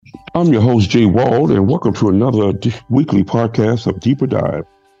I'm your host, Jay Wald, and welcome to another weekly podcast of Deeper Dive,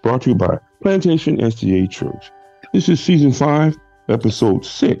 brought to you by Plantation SDA Church. This is season 5, episode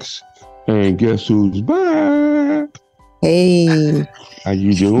 6, and guess who's back? Hey. How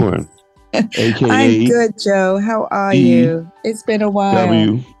you doing? AKA I'm good, Joe. How are you? It's been a while.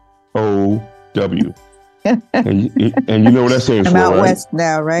 W-O-W. and you know what that stands I'm for, out right? west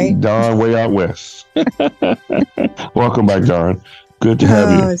now, right? Don, way out west. Welcome back, Don. Good to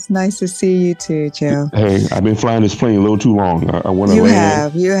have you. It's nice to see you too, Joe. Hey, I've been flying this plane a little too long. I want to You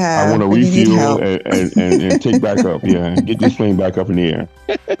land. have. I want to refuel and take back up. Yeah, and get this plane back up in the air.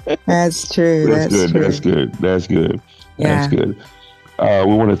 That's true. That's good. True. That's good. That's good. Yeah. That's good.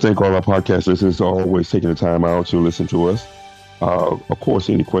 We want to thank all our podcast listeners for always taking the time out to listen to us. Of course,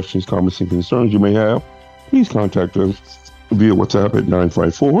 any questions, comments, and concerns you may have, please contact us via WhatsApp at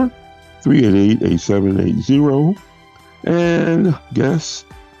 954-388-8780. And yes,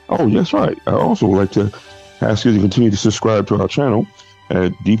 that's right. I also would like to ask you to continue to subscribe to our channel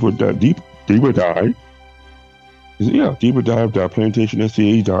at Deeper Dive. Yeah,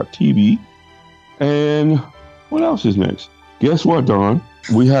 deeperdive.plantationsda.tv. And what else is next? Guess what, Don?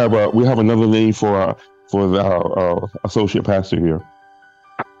 We have another name for our associate pastor here.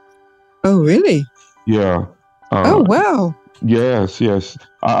 Oh, really? Yeah. Oh, wow. Yes.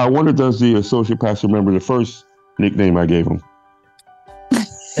 I wonder, does the associate pastor remember the first nickname I gave him? I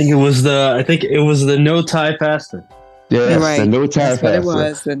think it was the no tie pastor. Yes, right. The no tie pastor. That's what it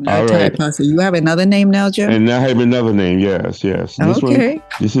was, the no tie pastor. You have another name now, Joe? And I have another name, yes. This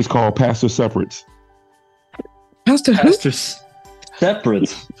this is called Pastor Separates. Pastor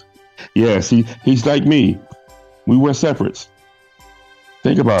Separates. Yes, he's like me. We wear separates.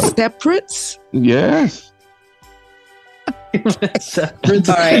 Think about it. Separates? Yes. Separates.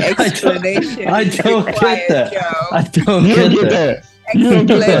 All right, explanation. I don't get that. Joe. I don't get that.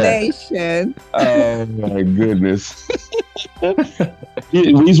 Explanation. Oh my goodness. The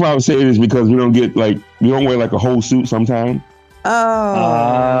reason why I'm saying is because we don't wear like a whole suit sometimes. Oh.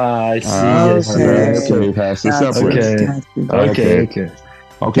 I see. Okay, Pastor Separates. Okay.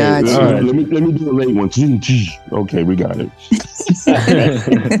 Okay, Gotcha. let me do a late one. Okay, we got it.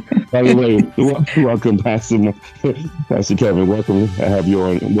 By the way, welcome, Pastor Kevin. Welcome to have you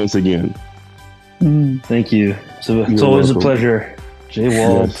on once again. Thank you. So it's always welcome. a pleasure, Jay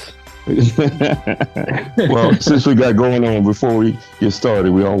Wald. Yes. Well, since we got going on, before we get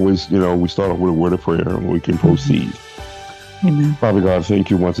started, we always, we start off with a word of prayer and we can proceed. Amen. Father God, thank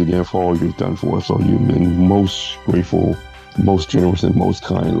you once again for all you've done for us. So you've been most grateful, most generous, and most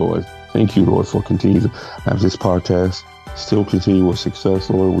kind, Lord. Thank you, Lord, for continuing to have this podcast still continue with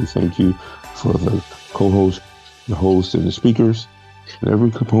success, Lord. We thank you for the co-host, the host, and the speakers, and every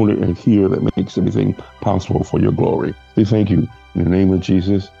component in here that makes everything possible for your glory. We thank you in the name of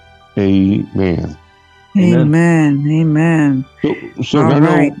Jesus. Amen. Amen. So All I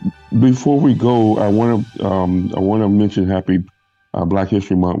right. know before we go, I want to mention Happy Black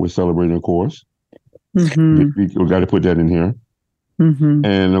History Month. We're celebrating, of course. Mm-hmm. We got to put that in here. Mm-hmm.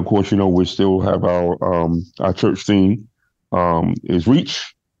 And of course, we still have our church theme is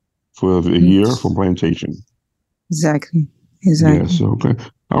Reach for the year from Plantation. Exactly. Yes. Okay.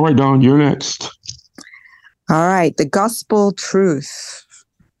 All right, Don, you're next. All right. The gospel truth.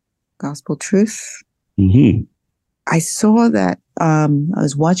 Mm-hmm. I saw that I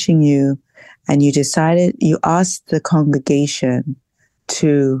was watching you and you asked the congregation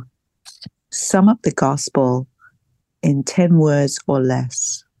to sum up the gospel in 10 words or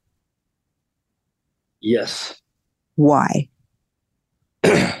less. Yes. Why?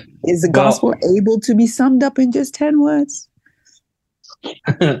 Is the gospel able to be summed up in just 10 words?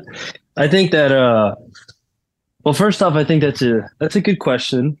 I think that first off, I think that's a good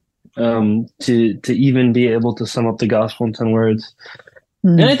question to even be able to sum up the gospel in 10 words.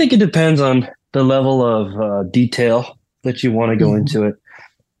 And I think it depends on the level of detail that you want to go into it.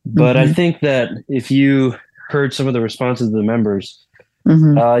 But I think that if you heard some of the responses of the members, a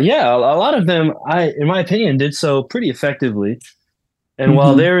lot of them, in my opinion, did so pretty effectively. And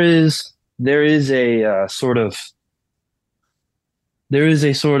while there is a sort of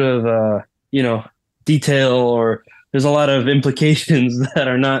detail, or there's a lot of implications that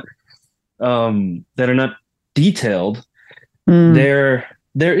are not detailed, there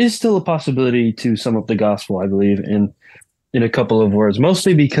is still a possibility to sum up the gospel, I believe, in a couple of words,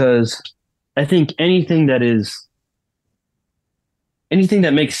 mostly because I think anything that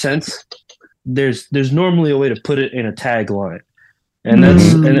makes sense, there's normally a way to put it in a tagline. And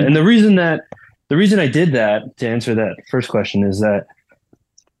that's and the reason I did that, to answer that first question, is that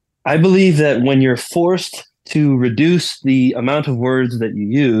I believe that when you're forced to reduce the amount of words that you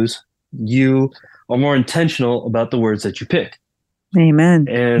use, you are more intentional about the words that you pick. Amen.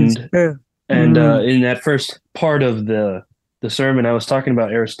 And in that first part of the sermon, I was talking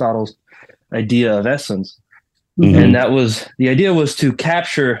about Aristotle's idea of essence. And that was the idea was to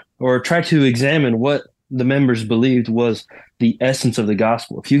capture or try to examine what the members believed was the essence of the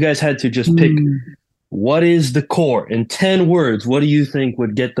gospel. If you guys had to just pick what is the core in 10 words, what do you think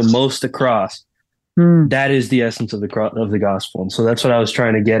would get the most across? That is the essence of the gospel. And so that's what I was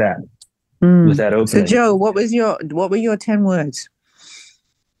trying to get at with that opening. So Joe, what were your 10 words?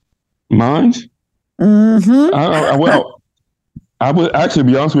 Mine? Well, I would actually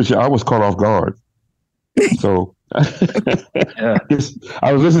be honest with you, I was caught off guard. So Yeah.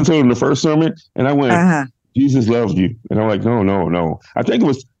 I was listening to him in the first sermon and I went, Jesus loves you. And I'm like, no. I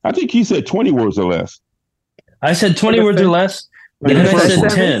think he said 20 words or less. I said 20 words or less. Then I said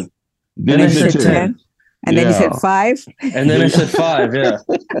 10. Then I said 10. And then you said 5. And then I said 5, yeah.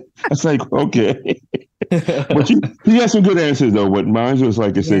 It's like, okay. But he had some good answers though. But mine was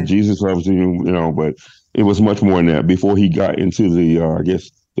like I said, Jesus loves you, but it was much more than that before he got into the, I guess,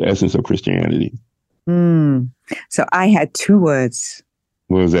 the essence of Christianity. So I had 2 words.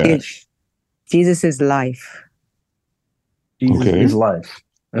 What was that? Jesus is life. Jesus is life.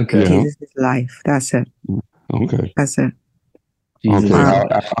 Okay. Yeah. Jesus is life. That's it. Okay. That's it. Jesus is Okay.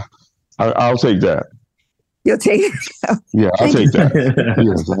 life. I'll take that. You'll take it. Yeah, I'll take that.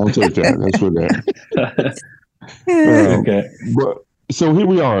 Yes, I'll take that. That's for that. Okay. But so here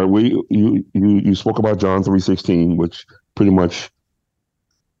we are. You spoke about John 3:16, which pretty much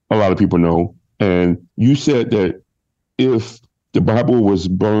a lot of people know. And you said that if the Bible was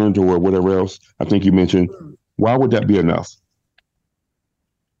burned or whatever else, I think you mentioned, why would that be enough?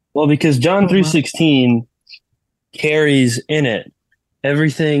 Well, because John 3:16 carries in it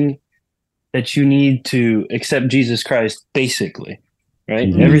everything that you need to accept Jesus Christ, basically,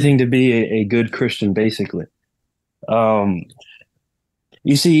 right? Everything to be a good Christian, basically. You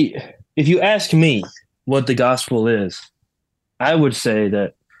see, if you ask me what the gospel is, I would say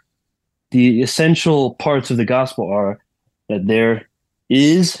that the essential parts of the gospel are that there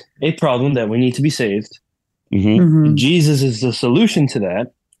is a problem that we need to be saved. Jesus is the solution to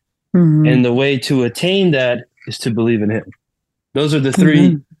that. And the way to attain that is to believe in him. Those are the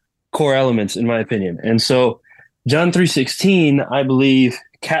 3 core elements, in my opinion. And so John 3:16, I believe,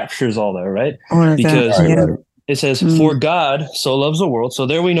 captures all that, right? Because it says, for God so loves the world. So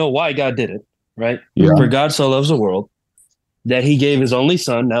there we know why God did it, right? Yeah. For God so loves the world that he gave his only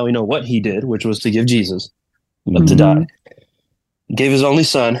son. Now we know what he did, which was to give Jesus up to die. He gave his only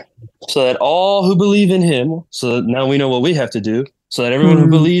son so that all who believe in him, so that now we know what we have to do, so that everyone who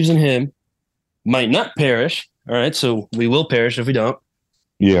believes in him might not perish. All right. So we will perish if we don't.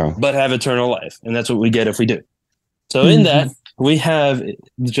 Yeah. But have eternal life. And that's what we get if we do. So in that, we have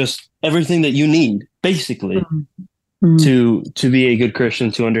just everything that you need, basically, to be a good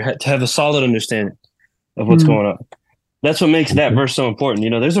Christian, to have a solid understanding of what's going on. That's what makes that verse so important.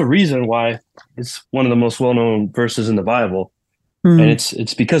 There's a reason why it's one of the most well-known verses in the Bible. And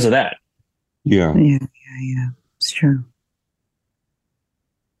it's because of that. Yeah. It's true.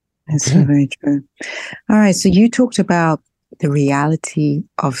 It's so very true. All right. So you talked about the reality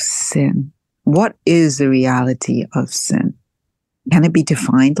of sin. What is the reality of sin? Can it be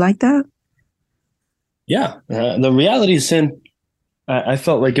defined like that? Yeah. The reality of sin, I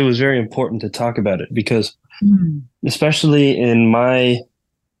felt like it was very important to talk about it because especially in my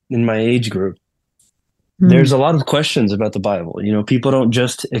age group, there's a lot of questions about the Bible. People don't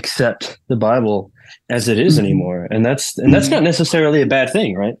just accept the Bible as it is anymore. And that's not necessarily a bad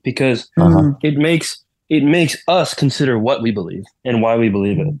thing, right? Because it makes us consider what we believe and why we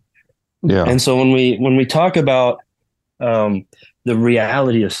believe it. Yeah. And so when we talk about the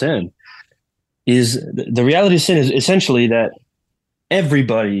reality of sin, is essentially that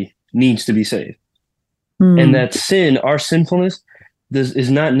everybody needs to be saved. And that sin, our sinfulness, is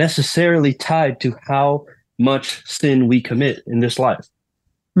not necessarily tied to how much sin we commit in this life.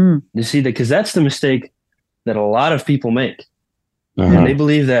 You see that, because that's the mistake that a lot of people make. And they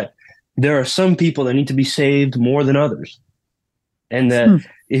believe that there are some people that need to be saved more than others. And that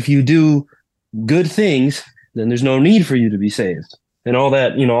if you do good things, then there's no need for you to be saved. And all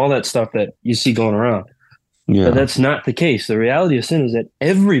that stuff that you see going around. Yeah. But that's not the case. The reality of sin is that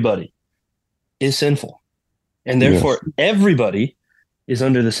everybody is sinful. And therefore everybody is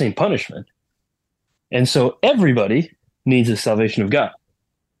under the same punishment. And so everybody needs the salvation of God.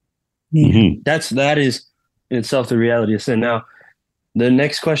 That is in itself the reality of sin. Now, the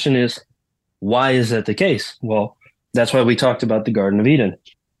next question is, why is that the case? Well, that's why we talked about the Garden of Eden.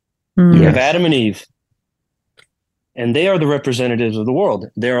 You have Adam and Eve. and they are the representatives of the world.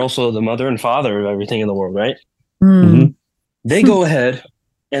 They're also the mother and father of everything in the world, right? Mm. They go ahead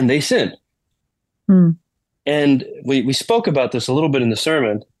and they sin. Mm. And we spoke about this a little bit in the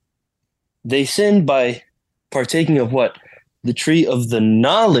sermon. They sinned by partaking of what? The tree of the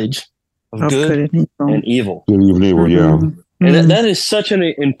knowledge of good and evil. Good and evil, yeah. And that is such an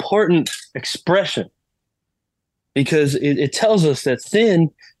important expression, because it tells us that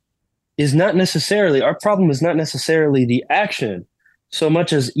sin is not necessarily, our problem is not necessarily the action so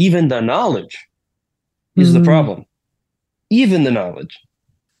much as even the knowledge is the problem. Even the knowledge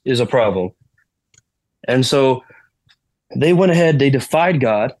is a problem. And so they went ahead, they defied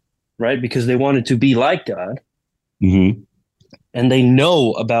God, right? Because they wanted to be like God. Mm-hmm. And they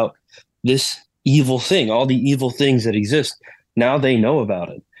know about this evil thing, all the evil things that exist. Now they know about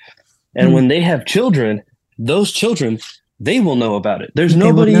it. And when they have children, those children, they will know about it. There's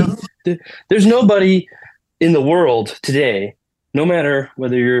nobody in the world today, no matter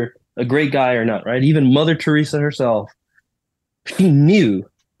whether you're a great guy or not, right? Even Mother Teresa herself, she knew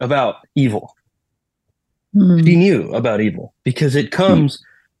about evil. She knew about evil because it comes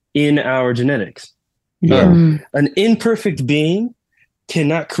in our genetics. Yeah. An imperfect being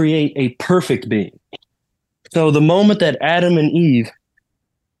cannot create a perfect being. So the moment that Adam and Eve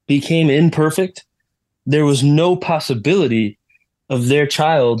became imperfect, there was no possibility of their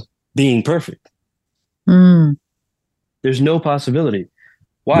child being perfect. There's no possibility.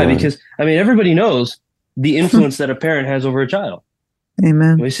 Why? Right. Because, I mean, everybody knows the influence that a parent has over a child.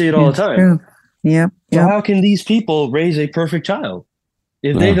 Amen. We see it all the time. True. Yep. So how can these people raise a perfect child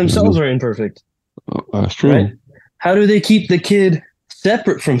if they themselves are imperfect? That's true. Right? How do they keep the kid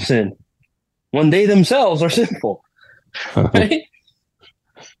separate from sin when they themselves are sinful? Right?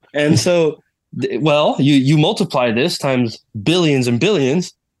 And so, well, you multiply this times billions and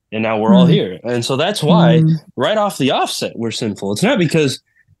billions, and now we're all here. And so that's why right off the offset, we're sinful. It's not because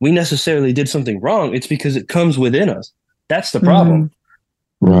we necessarily did something wrong. It's because it comes within us. That's the problem.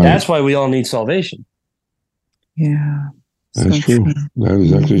 Right. That's why we all need salvation. Yeah. That's true. That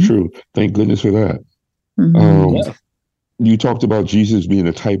is actually true. Thank goodness for that. You talked about Jesus being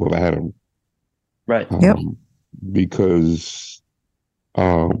a type of Adam. Right. Because,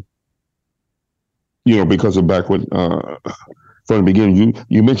 because of back when, from the beginning,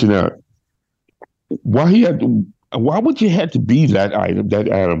 you mentioned that. Why would you have to be that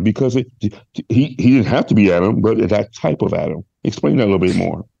Adam? Because he didn't have to be Adam, but that type of Adam. Explain that a little bit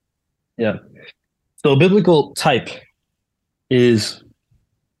more. Yeah. So biblical type this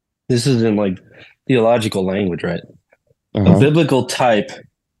is in like theological language, right? A biblical type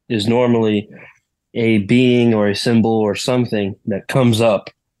is normally a being or a symbol or something that comes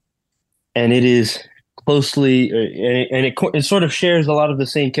up, and it is closely, and it sort of shares a lot of the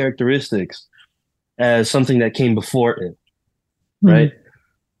same characteristics as something that came before it, right?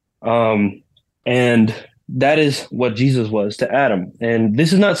 And that is what Jesus was to Adam. And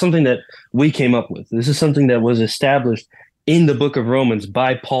this is not something that we came up with. This is something that was established in the book of Romans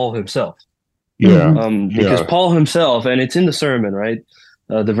by Paul himself. Yeah. Because Paul himself, and it's in the sermon, right?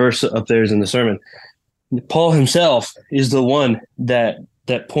 The verse up there is in the sermon. Paul himself is the one that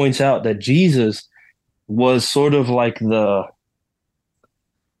points out that Jesus was sort of like the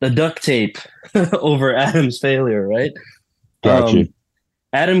duct tape over Adam's failure, right? Gotcha.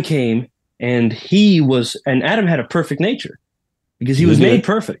 Adam came, and Adam had a perfect nature because he was made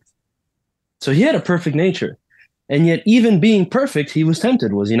perfect. So he had a perfect nature. And yet, even being perfect, he was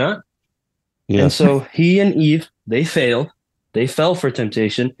tempted, was he not? Yeah. And so he and Eve, they failed. They fell for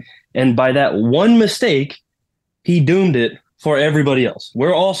temptation. And by that one mistake, he doomed it for everybody else.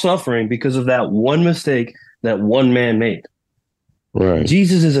 We're all suffering because of that one mistake that one man made. Right.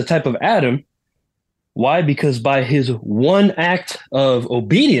 Jesus is a type of Adam. Why? Because by his one act of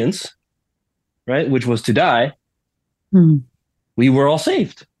obedience, right, which was to die, we were all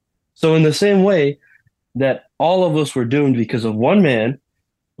saved. So in the same way that all of us were doomed because of one man,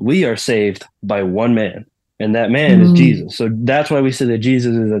 we are saved by one man, and that man is Jesus. So that's why we say that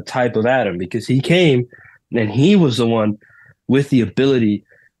Jesus is a type of Adam, because he came and he was the one with the ability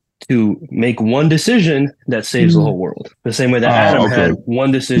to make one decision that saves the whole world. The same way that Adam had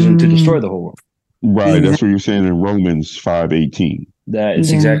one decision to destroy the whole world. Right. That's what you're saying in Romans 5:18. That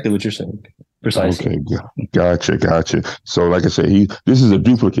is exactly what you're saying. Precisely. Okay. Gotcha. So like I said, this is a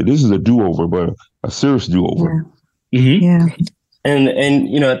duplicate. This is a do-over, but a serious do-over. Yeah. And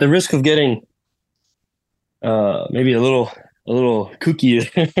at the risk of getting maybe a little kooky,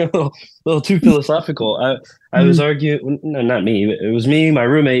 a little too philosophical, I was arguing, no, not me, it was me, my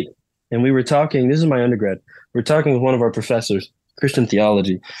roommate, and we were talking. This is my undergrad. We're talking with one of our professors, Christian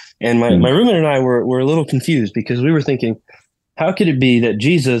theology, and my roommate and I were a little confused because we were thinking, how could it be that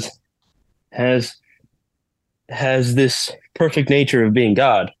Jesus has this perfect nature of being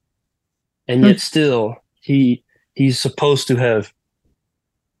God, and yet still he's supposed to have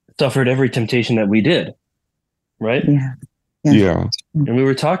suffered every temptation that we did, right? Yeah. And we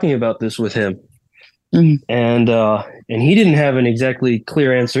were talking about this with him, and he didn't have an exactly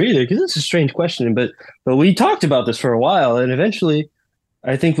clear answer either, because it's a strange question. But we talked about this for a while, and eventually,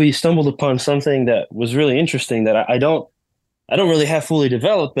 I think we stumbled upon something that was really interesting that I don't really have fully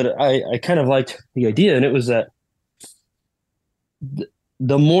developed, but I kind of liked the idea, and it was that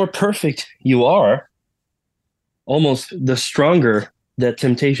the more perfect you are, almost the stronger that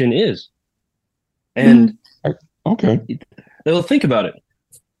temptation is. And okay, they'll think about it.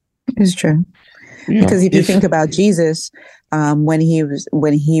 It's true. Yeah. Because if you think about Jesus, when he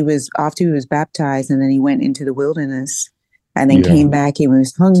was after he was baptized and then he went into the wilderness and then came back, he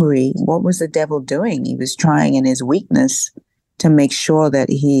was hungry. What was the devil doing? He was trying in his weakness to make sure that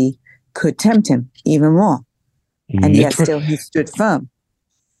he could tempt him even more. And yet still he stood firm.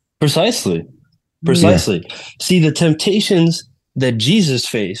 Precisely. See, the temptations that Jesus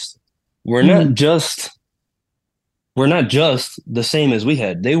faced were not just the same as we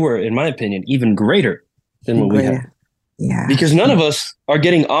had. They were, in my opinion, even greater than what we had. Yeah. Because none of us are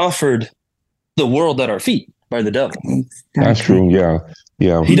getting offered the world at our feet by the devil. Exactly. That's true. Yeah.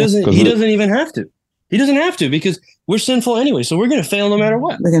 He doesn't even have to. He doesn't have to, because we're sinful anyway. So we're going to fail no matter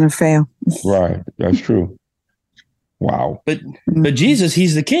what. We're going to fail. Right. That's true. Wow. But Jesus,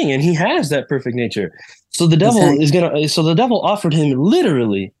 he's the king, and he has that perfect nature. So the devil the devil offered him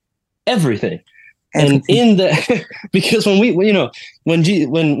literally everything. And in the because when when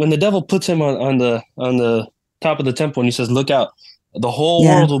the devil puts him on the top of the temple and he says, "Look out, the whole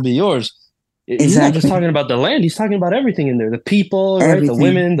world will be yours." He's not just talking about the land; he's talking about everything in there: the people, right? The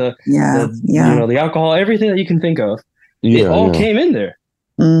women, the alcohol, everything that you can think of. It all came in there.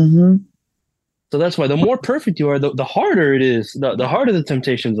 Mm-hmm. So that's why the more perfect you are, the harder it is. The harder the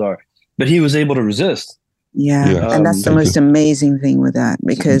temptations are. But he was able to resist. Yeah. And that's the most amazing thing with that,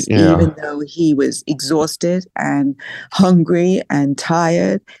 because even though he was exhausted and hungry and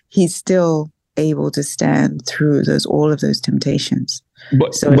tired, he's still able to stand through all of those temptations.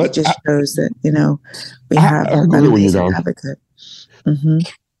 But it just shows that, we have an amazing advocate. Mm-hmm.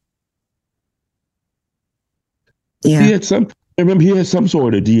 Yeah. He had some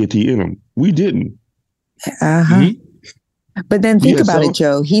sort of deity in him. We didn't. But then think about it,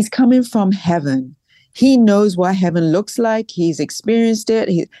 Joe. He's coming from heaven. He knows what heaven looks like. He's experienced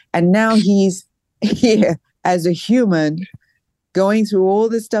it. And now he's here as a human, going through all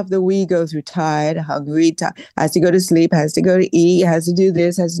the stuff that we go through, tired, hungry, has to go to sleep, has to go to eat, has to do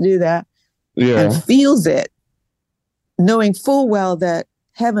this, has to do that, and feels it, knowing full well that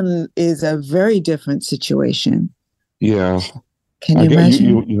heaven is a very different situation. Yeah. Can you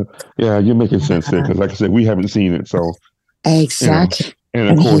imagine? You're making sense there, because like I said, we haven't seen it. So exactly. And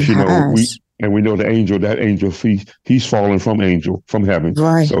of course, we know that angel, he's fallen from heaven.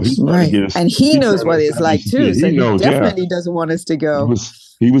 Right. So and he knows what it's like too. So he definitely doesn't want us to go.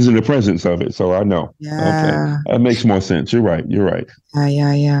 He was in the presence of it. So I know. Yeah. Okay. That makes more sense. You're right. Yeah.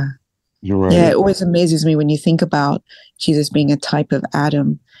 You're right. Yeah. It always amazes me when you think about Jesus being a type of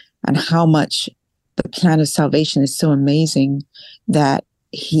Adam, and how much the plan of salvation is so amazing that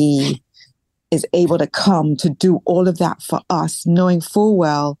he is able to come to do all of that for us, knowing full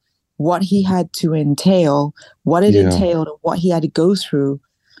well what he had to entail, what it entailed, and what he had to go through.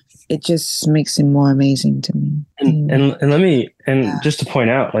 It just makes him more amazing to me. And just to point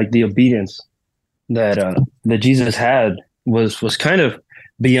out, like, the obedience that Jesus had was kind of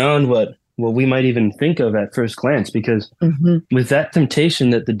beyond what we might even think of at first glance, because with that temptation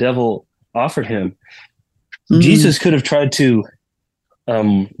that the devil offered him, Jesus could have tried to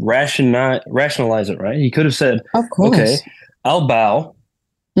rationalize it, right? He could have said, of course, okay, I'll bow.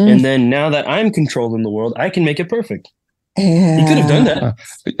 And then now that I'm controlling the world, I can make it perfect. Yeah. He could have done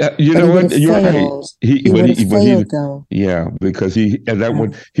that. You know what? You're right. He failed, though. Yeah, because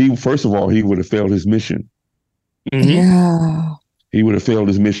first of all, he would have failed his mission. Yeah. He would have failed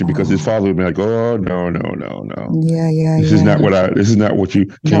his mission, because his father would be like, "Oh, no. Yeah. This is not what you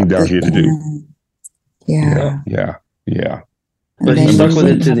came down here to do." Yeah. But he stuck with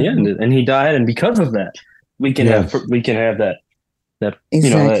it to the end, and he died. And because of that, we can have that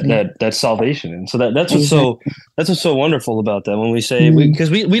that salvation. And so that's what's so wonderful about that. When we say,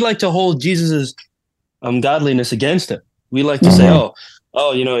 because we like to hold Jesus's godliness against him. We like to say,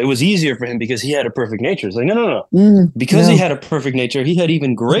 oh, it was easier for him because he had a perfect nature. It's like, no, no, no. Because No, he had a perfect nature, he had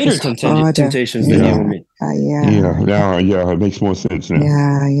even it greater was harder. temptations than you Yeah. and me. Yeah. Yeah. It makes more sense now.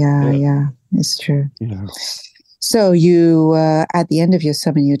 Yeah. Yeah. Yeah. It's true. Yeah. So you, at the end of your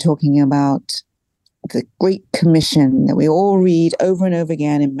sermon, you're talking about the Great Commission that we all read over and over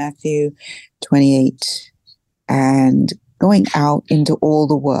again in Matthew 28, and going out into all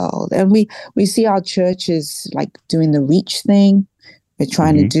the world. And we see our churches like doing the reach thing. We're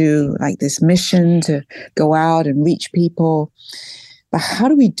trying to do like this mission to go out and reach people. But how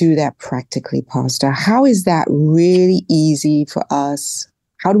do we do that practically, Pastor? How is that really easy for us?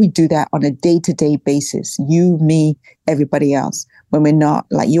 How do we do that on a day-to-day basis? You, me, everybody else, when we're not,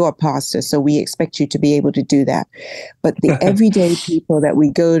 like, you're a pastor, so we expect you to be able to do that. But the everyday people that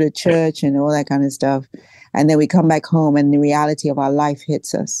we go to church and all that kind of stuff, and then we come back home and the reality of our life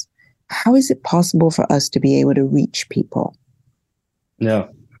hits us. How is it possible for us to be able to reach people? Yeah.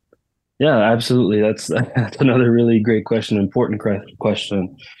 Yeah, absolutely. That's another really great question, important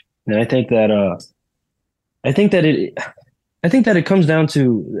question. And I think that it comes down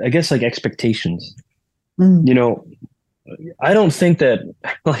to, I guess, like expectations. I don't think that,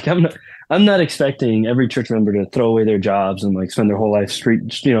 like, I'm not expecting every church member to throw away their jobs and like spend their whole life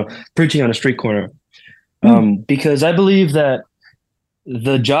preaching on a street corner. Because I believe that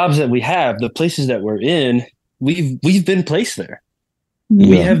the jobs that we have, the places that we're in, we've been placed there.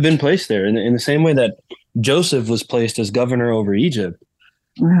 We have been placed there in the same way that Joseph was placed as governor over Egypt.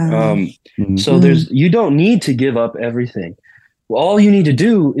 So you don't need to give up everything. All you need to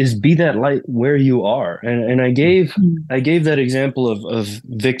do is be that light where you are. And I gave that example of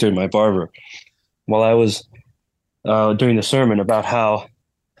Victor, my barber, while I was during the sermon, about how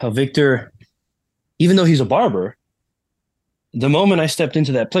Victor, even though he's a barber, the moment I stepped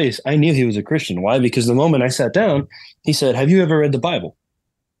into that place, I knew he was a Christian. Why? Because the moment I sat down, he said, "Have you ever read the Bible?"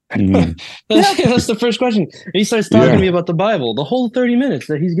 That's the first question. And he starts talking to me about the Bible, the whole 30 minutes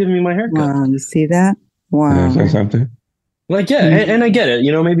that he's giving me my haircut. Wow, you see that? Wow. Is that something? Like, and I get it.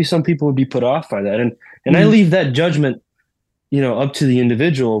 Maybe some people would be put off by that. And I leave that judgment, up to the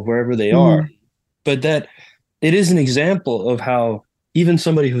individual wherever they are. But that it is an example of how even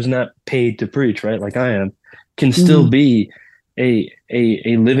somebody who's not paid to preach, right, like I am, can still be a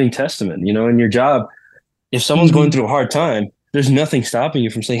living testament. In your job, if someone's going through a hard time, there's nothing stopping you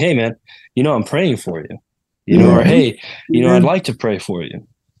from saying, "Hey, man, I'm praying for you," or, "Hey, I'd like to pray for you."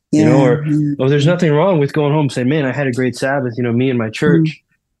 Or there's nothing wrong with going home and saying, "Man, I had a great Sabbath. Me and my church,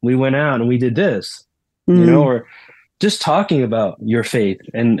 we went out and we did this," or just talking about your faith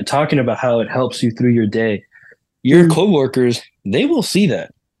and talking about how it helps you through your day. Your coworkers, they will see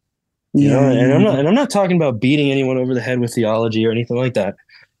that, and I'm not talking about beating anyone over the head with theology or anything like that.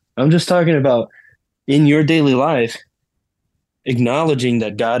 I'm just talking about in your daily life, acknowledging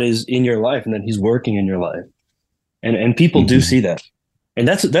that God is in your life and that He's working in your life, and people do see that. And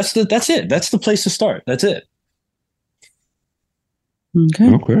that's it. That's the place to start. That's it.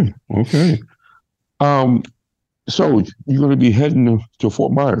 Okay. So you're going to be heading to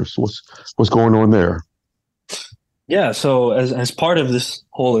Fort Myers. What's going on there? Yeah. So as part of this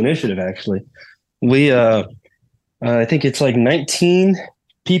whole initiative, actually, we I think it's like 19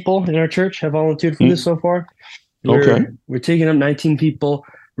 people in our church have volunteered for this so far. We're taking up 19 people.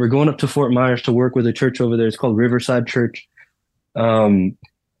 We're going up to Fort Myers to work with a church over there. It's called Riverside Church. And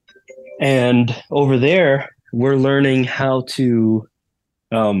over there, we're learning how to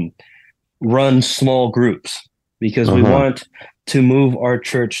run small groups, because we want to move our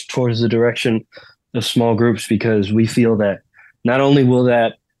church towards the direction of small groups, because we feel that not only will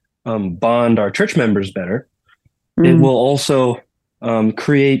that bond our church members better, it will also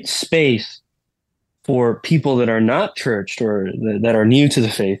create space for people that are not churched or that are new to the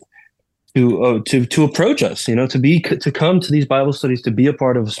faith to approach us, to come to these Bible studies, to be a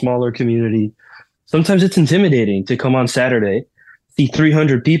part of a smaller community. Sometimes it's intimidating to come on Saturday, see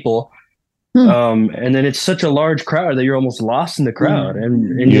 300 people, and then it's such a large crowd that you're almost lost in the crowd,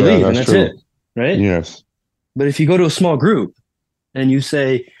 and you leave, and that's true. It, right? Yes. But if you go to a small group and you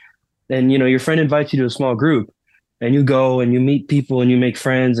say, and your friend invites you to a small group, and you go and you meet people and you make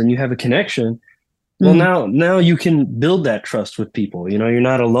friends and you have a connection. Well, now you can build that trust with people. You're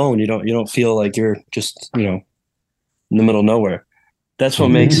not alone. You don't feel like you're just, in the middle of nowhere. That's what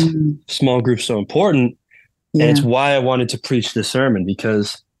makes small groups so important. And it's why I wanted to preach this sermon,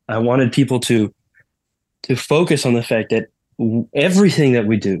 because I wanted people to focus on the fact that everything that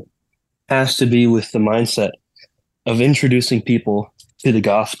we do has to be with the mindset of introducing people to the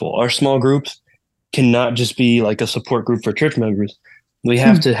gospel. Our small groups cannot just be like a support group for church members. We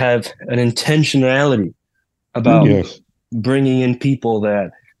have to have an intentionality about bringing in people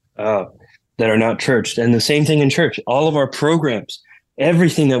that are not churched. And the same thing in church. All of our programs,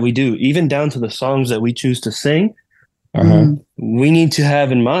 everything that we do, even down to the songs that we choose to sing, we need to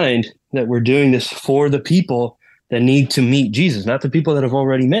have in mind that we're doing this for the people that need to meet Jesus, not the people that have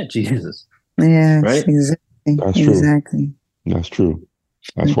already met Jesus. Yes, right? Exactly. That's true. Exactly. That's true.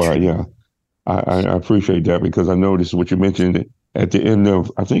 That's why, yeah, I appreciate that, because I noticed what you mentioned at the end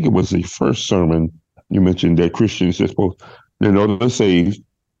of, I think it was the first sermon, you mentioned that Christians are supposed, in order to save,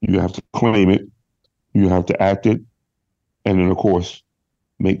 you have to claim it, you have to act it, and then, of course,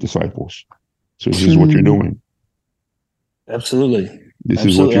 make disciples. So this is what you're doing. Absolutely. This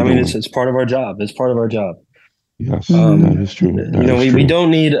is what you're doing. It's part of our job. It's part of our job. Yes, that is true. We don't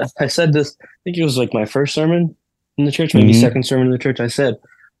need, I said this, I think it was like my first sermon in the church, maybe second sermon in the church. I said,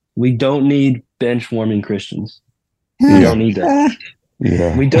 we don't need bench warming Christians. We don't need that.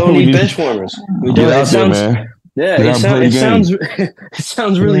 Yeah. We don't need bench warmers. We don't. It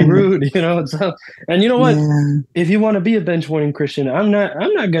sounds really rude, you know. And you know what? Yeah. If you want to be a bench warming Christian, I'm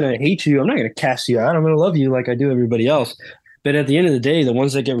not gonna hate you. I'm not gonna cast you out. I'm gonna love you like I do everybody else. But at the end of the day, the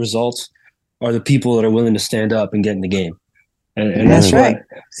ones that get results are the people that are willing to stand up and get in the game. And that's right.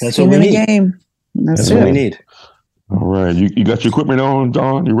 That's what we need. Game. That's what we need. All right. You got your equipment on,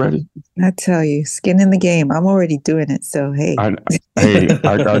 Dawn? You ready? I tell you, skin in the game. I'm already doing it. So, hey. I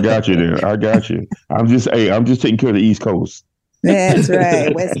got you there. I got you. I'm just taking care of the East Coast. That's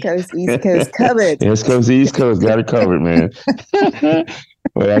right. West Coast, East Coast covered. West Coast, East Coast, got it covered, man.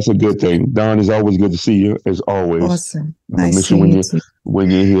 Well, that's a good thing. Dawn, it's always good to see you, as always. Awesome. Nice to meet you. When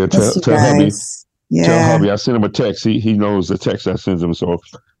you're here, tell hubby. Yeah. Tell hubby I sent him a text. He knows the text I send him, so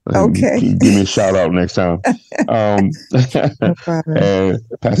okay. Give me a shout out next time. No problem. And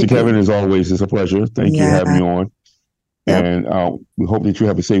Pastor Kevin, as always, it's a pleasure. Thank you for having me on. Yep. And we hope that you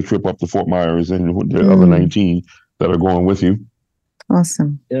have a safe trip up to Fort Myers and the other 19 that are going with you.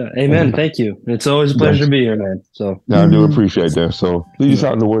 Awesome. Yeah. Amen. Thank you. It's always a pleasure to be here, man. So I do appreciate that. So lead us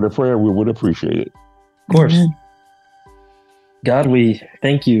out in the word of prayer. We would appreciate it. Of course. God, we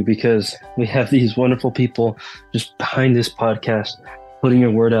thank you because we have these wonderful people just behind this podcast, putting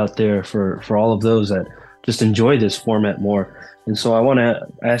your word out there for all of those that just enjoy this format more. And so I want to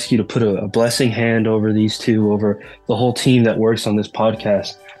ask you to put a blessing hand over these two, over the whole team that works on this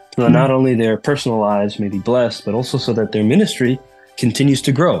podcast, so that not only their personal lives may be blessed, but also so that their ministry continues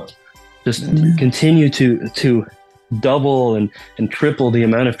to grow. Just continue to double and triple the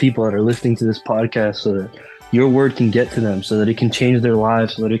amount of people that are listening to this podcast, so that your word can get to them, so that it can change their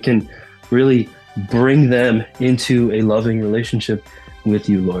lives, so that it can really bring them into a loving relationship with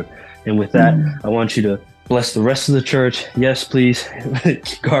you, Lord. And with that, I want you to bless the rest of the church. Yes, please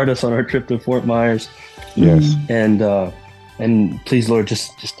guard us on our trip to Fort Myers. Yes. And please, Lord,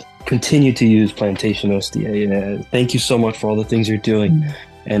 just continue to use Plantation OSDA. Thank you so much for all the things you're doing.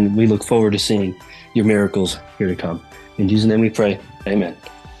 And we look forward to seeing your miracles here to come. In Jesus' name we pray. Amen.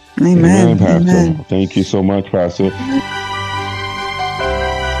 Amen. Pastor. Amen. Thank you so much, Pastor.